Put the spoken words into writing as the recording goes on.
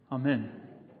Amen.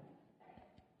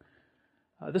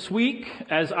 This week,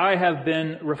 as I have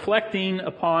been reflecting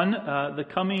upon the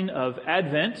coming of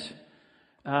Advent,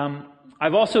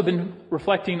 I've also been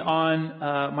reflecting on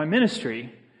my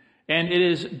ministry. And it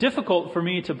is difficult for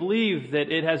me to believe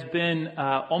that it has been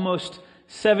almost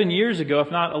 7 years ago, if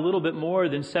not a little bit more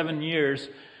than 7 years,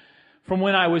 from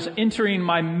when I was entering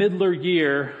my middler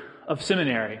year of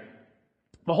seminary.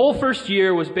 The whole first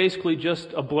year was basically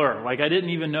just a blur. Like I didn't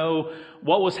even know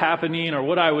what was happening or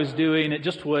what I was doing. It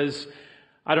just was,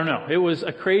 I don't know. It was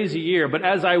a crazy year. But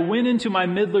as I went into my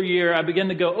middler year, I began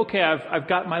to go, okay, I've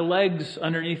got my legs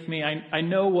underneath me. I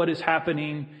know what is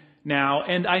happening now.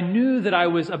 And I knew that I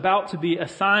was about to be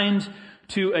assigned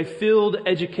to a field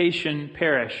education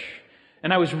parish.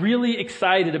 And I was really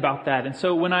excited about that. And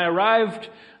so when I arrived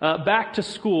back to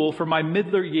school for my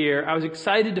middler year, I was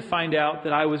excited to find out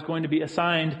that I was going to be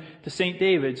assigned to St.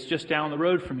 David's just down the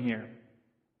road from here.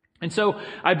 And so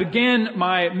I began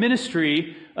my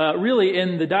ministry really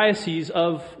in the Diocese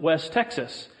of West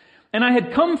Texas. And I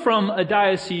had come from a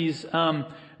diocese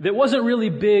that wasn't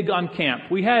really big on camp.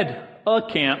 We had a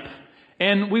camp,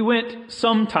 and we went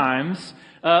sometimes,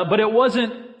 but it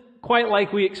wasn't quite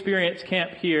like we experienced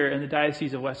camp here in the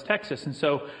Diocese of West Texas. And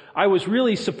so I was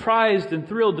really surprised and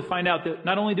thrilled to find out that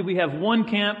not only did we have one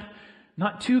camp,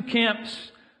 not two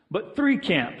camps, but 3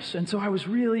 camps. And so I was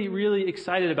really, really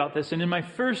excited about this. And in my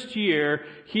first year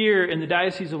here in the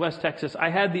Diocese of West Texas, I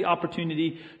had the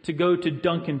opportunity to go to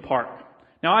Duncan Park.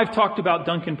 Now, I've talked about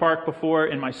Duncan Park before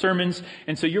in my sermons,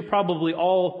 and so you're probably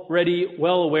already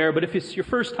well aware, but if it's your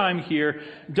first time here,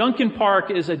 Duncan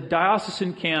Park is a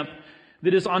diocesan camp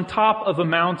that is on top of a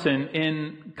mountain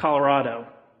in Colorado.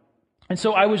 And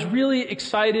so I was really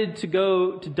excited to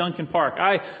go to Duncan Park.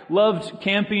 I loved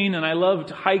camping and I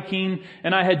loved hiking,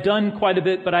 and I had done quite a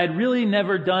bit, but I had really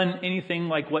never done anything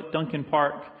like what Duncan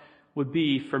Park would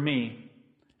be for me.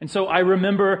 And so I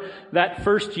remember that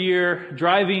first year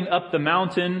driving up the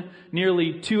mountain,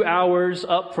 nearly 2 hours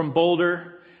up from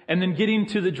Boulder, and then getting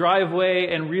to the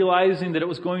driveway and realizing that it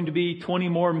was going to be 20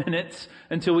 more minutes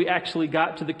until we actually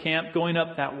got to the camp, going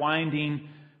up that winding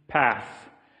path.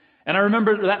 And I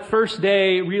remember that first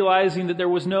day realizing that there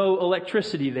was no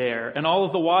electricity there, and all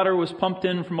of the water was pumped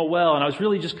in from a well, and I was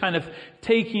really just kind of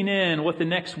taking in what the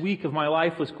next week of my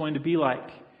life was going to be like.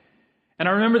 And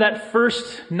I remember that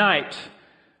first night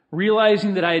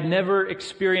realizing that I had never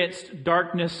experienced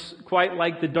darkness quite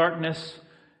like the darkness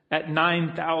at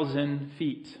 9,000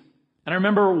 feet. And I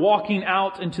remember walking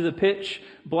out into the pitch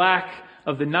black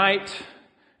of the night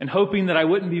and hoping that I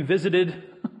wouldn't be visited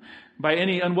by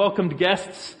any unwelcomed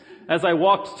guests as I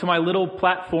walked to my little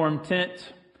platform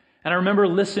tent. And I remember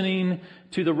listening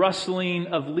to the rustling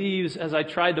of leaves as I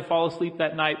tried to fall asleep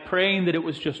that night, praying that it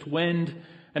was just wind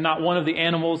and not one of the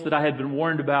animals that I had been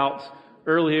warned about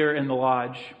earlier in the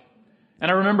lodge. And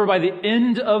I remember by the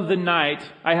end of the night,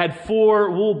 I had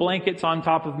 4 wool blankets on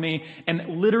top of me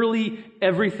and literally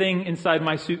everything inside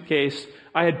my suitcase.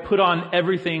 I had put on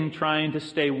everything trying to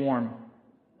stay warm.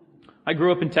 I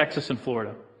grew up in Texas and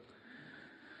Florida.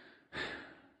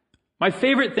 My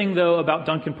favorite thing, though, about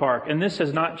Duncan Park, and this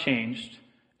has not changed,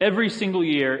 every single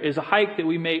year is a hike that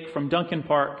we make from Duncan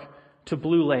Park to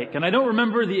Blue Lake. And I don't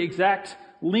remember the exact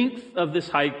length of this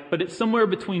hike, but it's somewhere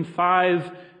between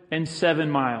 5 and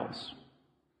 7 miles.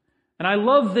 And I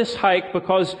love this hike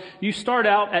because you start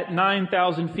out at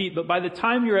 9,000 feet, but by the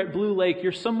time you're at Blue Lake,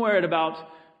 you're somewhere at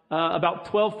about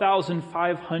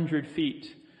 12,500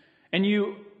 feet. And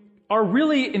you are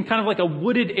really in kind of like a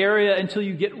wooded area until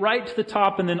you get right to the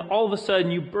top, and then all of a sudden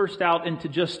you burst out into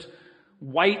just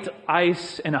white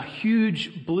ice and a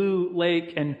huge blue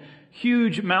lake and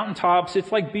huge mountaintops.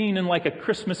 It's like being in like a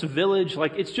Christmas village.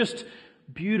 Like it's just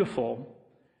beautiful.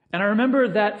 And I remember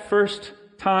that first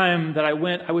time that I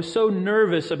went, I was so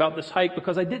nervous about this hike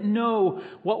because I didn't know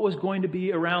what was going to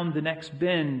be around the next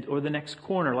bend or the next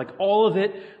corner. Like all of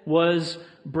it was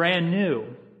brand new.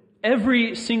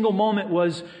 Every single moment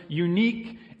was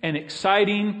unique and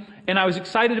exciting, and I was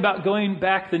excited about going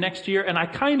back the next year, and I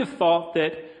kind of thought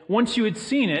that once you had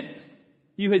seen it,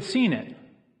 you had seen it.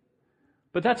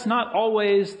 But that's not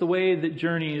always the way that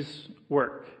journeys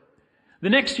work.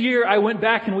 The next year I went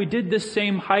back and we did this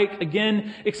same hike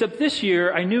again, except this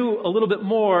year I knew a little bit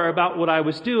more about what I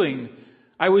was doing.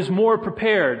 I was more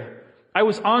prepared. I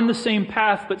was on the same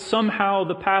path, but somehow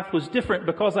the path was different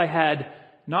because I had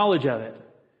knowledge of it.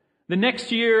 The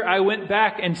next year I went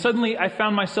back and suddenly I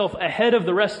found myself ahead of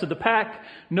the rest of the pack,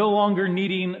 no longer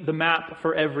needing the map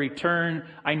for every turn.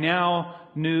 I now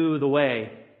knew the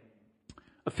way.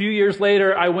 A few years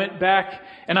later, I went back,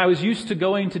 and I was used to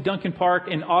going to Duncan Park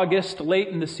in August, late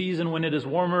in the season when it is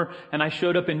warmer, and I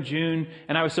showed up in June,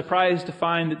 and I was surprised to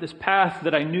find that this path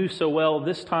that I knew so well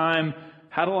this time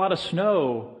had a lot of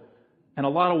snow and a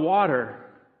lot of water.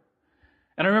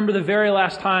 And I remember the very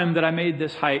last time that I made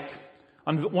this hike.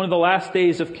 On one of the last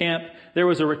days of camp, there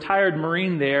was a retired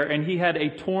Marine there, and he had a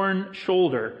torn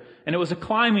shoulder. And it was a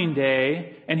climbing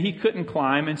day, and he couldn't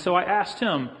climb, and so I asked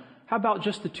him, how about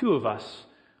just the two of us?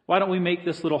 Why don't we make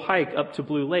this little hike up to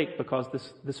Blue Lake, because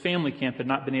this family camp had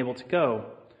not been able to go.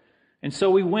 And so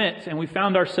we went, and we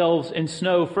found ourselves in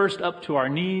snow, first up to our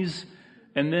knees,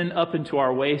 and then up into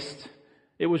our waist.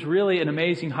 It was really an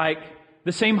amazing hike.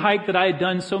 The same hike that I had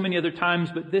done so many other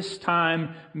times, but this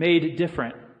time made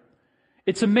different.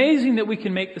 It's amazing that we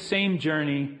can make the same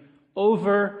journey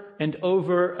over and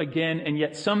over again, and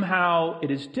yet somehow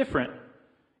it is different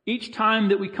each time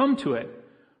that we come to it,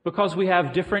 because we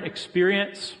have different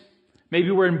experience.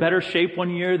 Maybe we're in better shape one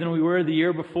year than we were the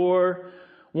year before.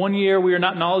 One year we are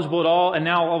not knowledgeable at all, and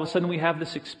now all of a sudden we have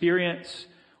this experience.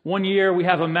 One year we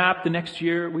have a map, the next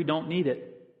year we don't need it.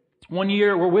 One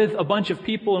year we're with a bunch of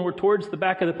people and we're towards the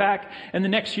back of the pack, and the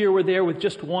next year we're there with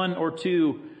just one or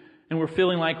two, and we're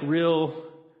feeling like real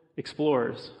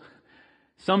explorers.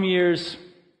 Some years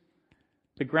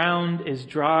the ground is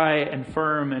dry and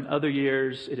firm, and other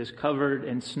years it is covered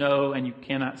in snow and you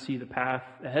cannot see the path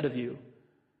ahead of you.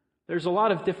 There's a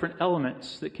lot of different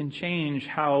elements that can change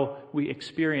how we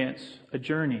experience a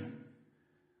journey.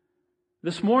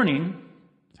 This morning,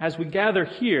 as we gather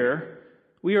here,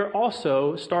 we are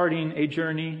also starting a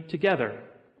journey together.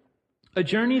 A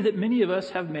journey that many of us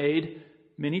have made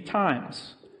many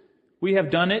times. We have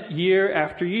done it year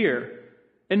after year.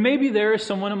 And maybe there is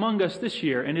someone among us this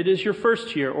year, and it is your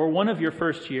first year or one of your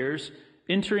first years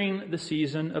entering the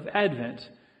season of Advent.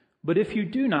 But if you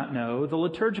do not know, the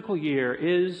liturgical year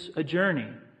is a journey,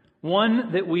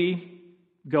 one that we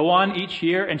go on each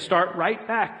year and start right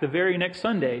back the very next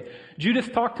Sunday.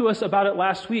 Judith talked to us about it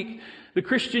last week. The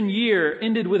Christian year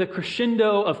ended with a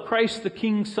crescendo of Christ the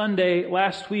King Sunday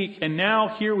last week, and now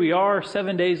here we are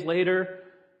 7 days later,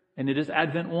 and it is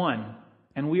Advent 1,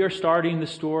 and we are starting the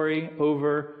story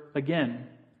over again.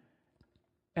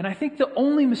 And I think the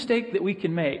only mistake that we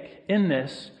can make in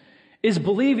this is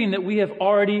believing that we have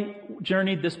already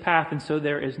journeyed this path and so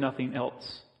there is nothing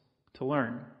else to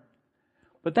learn.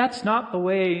 But that's not the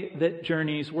way that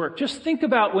journeys work. Just think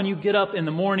about when you get up in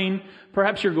the morning,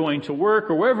 perhaps you're going to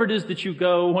work or wherever it is that you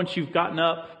go once you've gotten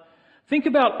up. Think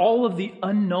about all of the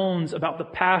unknowns about the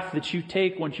path that you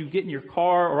take once you get in your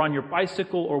car or on your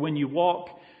bicycle or when you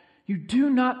walk. You do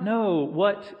not know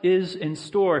what is in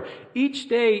store. Each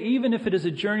day, even if it is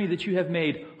a journey that you have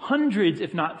made hundreds,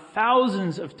 if not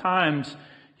thousands of times,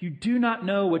 you do not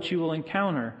know what you will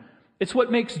encounter. It's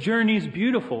what makes journeys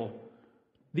beautiful.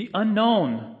 The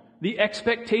unknown, the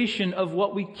expectation of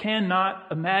what we cannot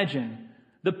imagine,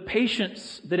 the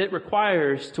patience that it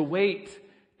requires to wait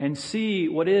and see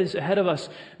what is ahead of us.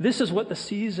 This is what the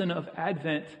season of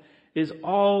Advent is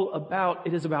all about.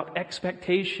 It is about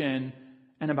expectation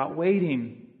and about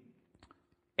waiting.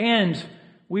 And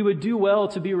we would do well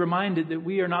to be reminded that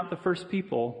we are not the first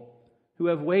people who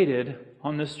have waited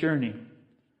on this journey.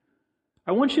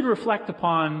 I want you to reflect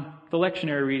upon the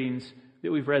lectionary readings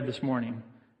that we've read this morning.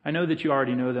 I know that you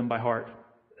already know them by heart.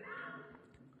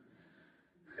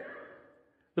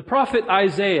 The prophet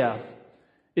Isaiah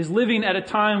is living at a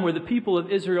time where the people of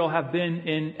Israel have been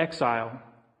in exile.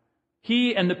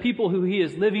 He and the people who he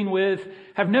is living with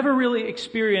have never really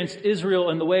experienced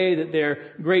Israel in the way that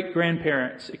their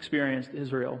great-grandparents experienced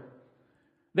Israel.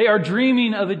 They are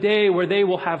dreaming of a day where they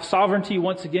will have sovereignty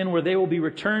once again, where they will be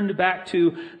returned back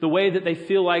to the way that they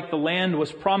feel like the land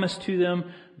was promised to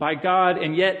them by God,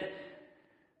 and yet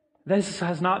this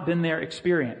has not been their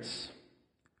experience.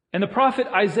 And the prophet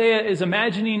Isaiah is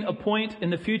imagining a point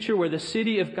in the future where the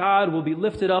city of God will be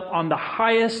lifted up on the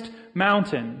highest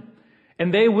mountain,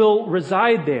 and they will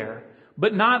reside there.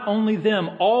 But not only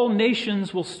them, all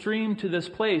nations will stream to this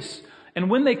place. And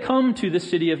when they come to the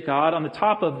city of God on the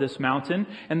top of this mountain,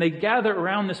 and they gather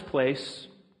around this place,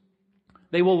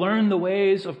 they will learn the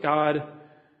ways of God,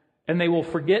 and they will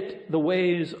forget the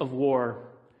ways of war.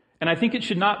 And I think it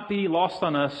should not be lost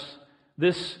on us,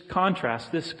 this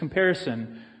contrast, this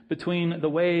comparison between the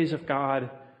ways of God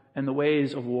and the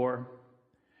ways of war.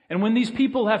 And when these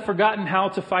people have forgotten how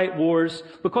to fight wars,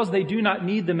 because they do not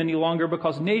need them any longer,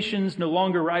 because nations no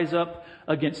longer rise up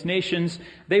against nations,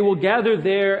 they will gather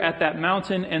there at that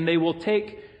mountain, and they will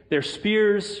take their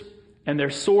spears and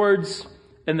their swords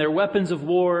and their weapons of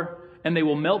war, and they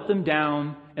will melt them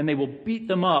down, and they will beat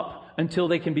them up until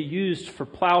they can be used for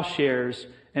plowshares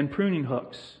and pruning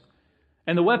hooks.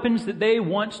 And the weapons that they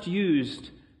once used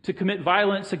to commit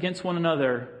violence against one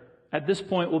another at this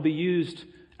point will be used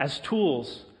as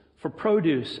tools for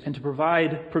produce and to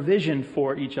provide provision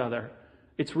for each other.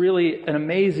 It's really an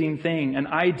amazing thing, an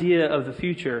idea of the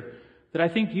future that I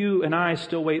think you and I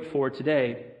still wait for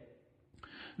today.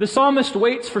 The psalmist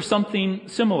waits for something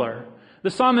similar.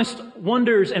 The psalmist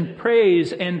wonders and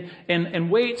prays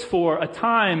and waits for a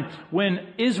time when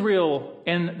Israel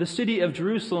and the city of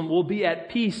Jerusalem will be at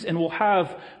peace and will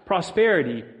have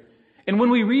prosperity. And when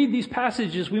we read these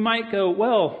passages, we might go,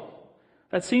 well,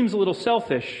 that seems a little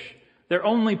selfish. They're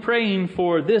only praying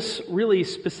for this really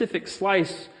specific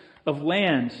slice of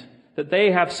land that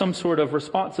they have some sort of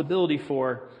responsibility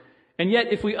for. And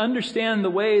yet, if we understand the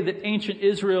way that ancient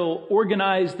Israel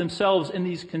organized themselves in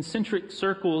these concentric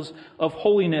circles of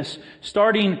holiness,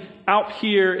 starting out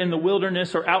here in the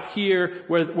wilderness or out here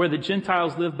where the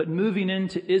Gentiles live, but moving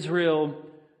into Israel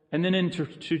and then into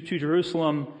to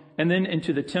Jerusalem and then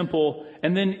into the temple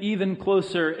and then even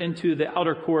closer into the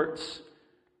outer courts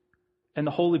and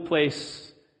the holy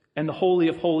place and the Holy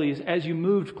of Holies. As you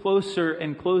moved closer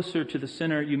and closer to the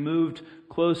center, you moved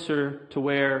closer to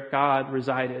where God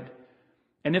resided.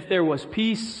 And if there was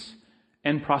peace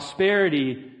and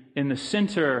prosperity in the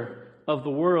center of the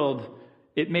world,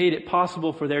 it made it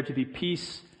possible for there to be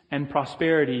peace and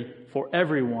prosperity for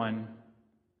everyone,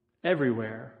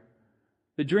 everywhere.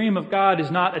 The dream of God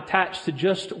is not attached to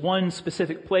just one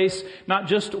specific place, not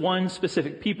just one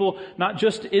specific people, not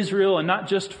just Israel and not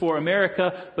just for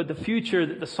America, but the future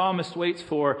that the psalmist waits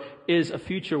for is a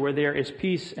future where there is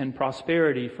peace and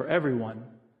prosperity for everyone.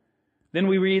 Then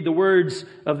we read the words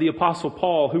of the Apostle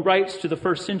Paul, who writes to the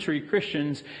first century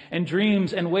Christians and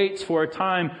dreams and waits for a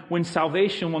time when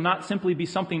salvation will not simply be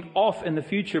something off in the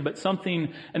future, but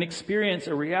something, an experience,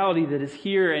 a reality that is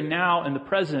here and now in the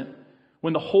present,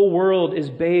 when the whole world is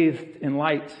bathed in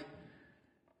light.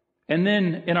 And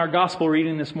then in our gospel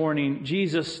reading this morning,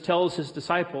 Jesus tells his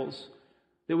disciples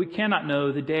that we cannot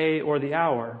know the day or the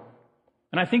hour.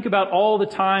 And I think about all the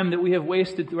time that we have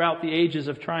wasted throughout the ages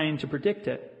of trying to predict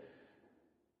it.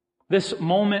 This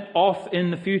moment off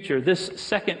in the future, this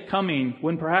second coming,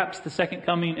 when perhaps the second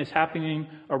coming is happening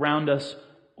around us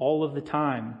all of the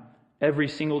time, every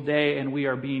single day, and we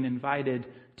are being invited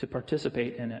to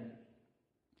participate in it.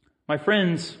 My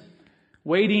friends,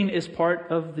 waiting is part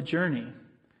of the journey.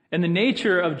 And the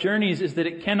nature of journeys is that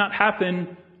it cannot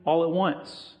happen all at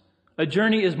once. A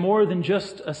journey is more than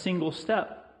just a single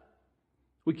step.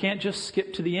 We can't just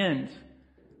skip to the end.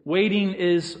 Waiting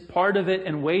is part of it,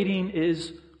 and waiting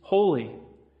is holy.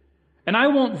 And I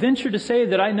won't venture to say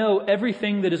that I know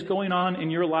everything that is going on in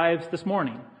your lives this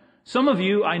morning. Some of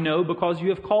you I know because you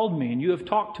have called me and you have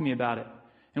talked to me about it.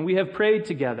 And we have prayed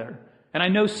together. And I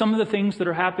know some of the things that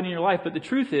are happening in your life. But the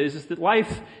truth is that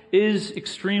life is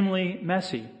extremely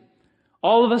messy.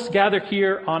 All of us gather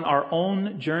here on our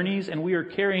own journeys, and we are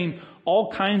carrying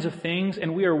all kinds of things,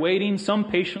 and we are waiting, some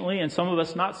patiently and some of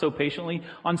us not so patiently,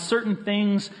 on certain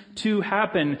things to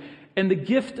happen. And the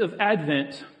gift of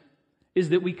Advent is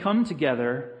that we come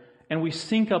together and we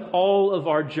sync up all of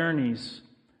our journeys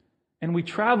and we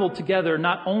travel together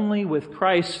not only with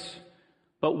Christ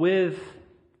but with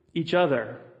each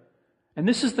other. And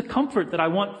this is the comfort that I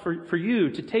want for you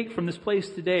to take from this place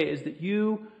today, is that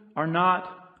you are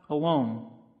not alone.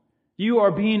 You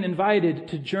are being invited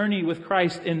to journey with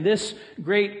Christ in this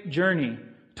great journey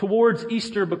towards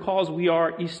Easter because we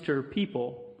are Easter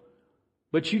people.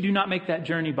 But you do not make that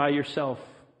journey by yourself.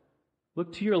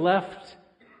 Look to your left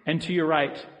and to your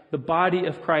right. The body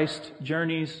of Christ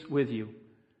journeys with you.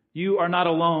 You are not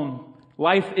alone.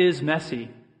 Life is messy,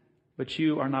 but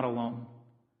you are not alone.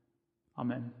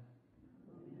 Amen.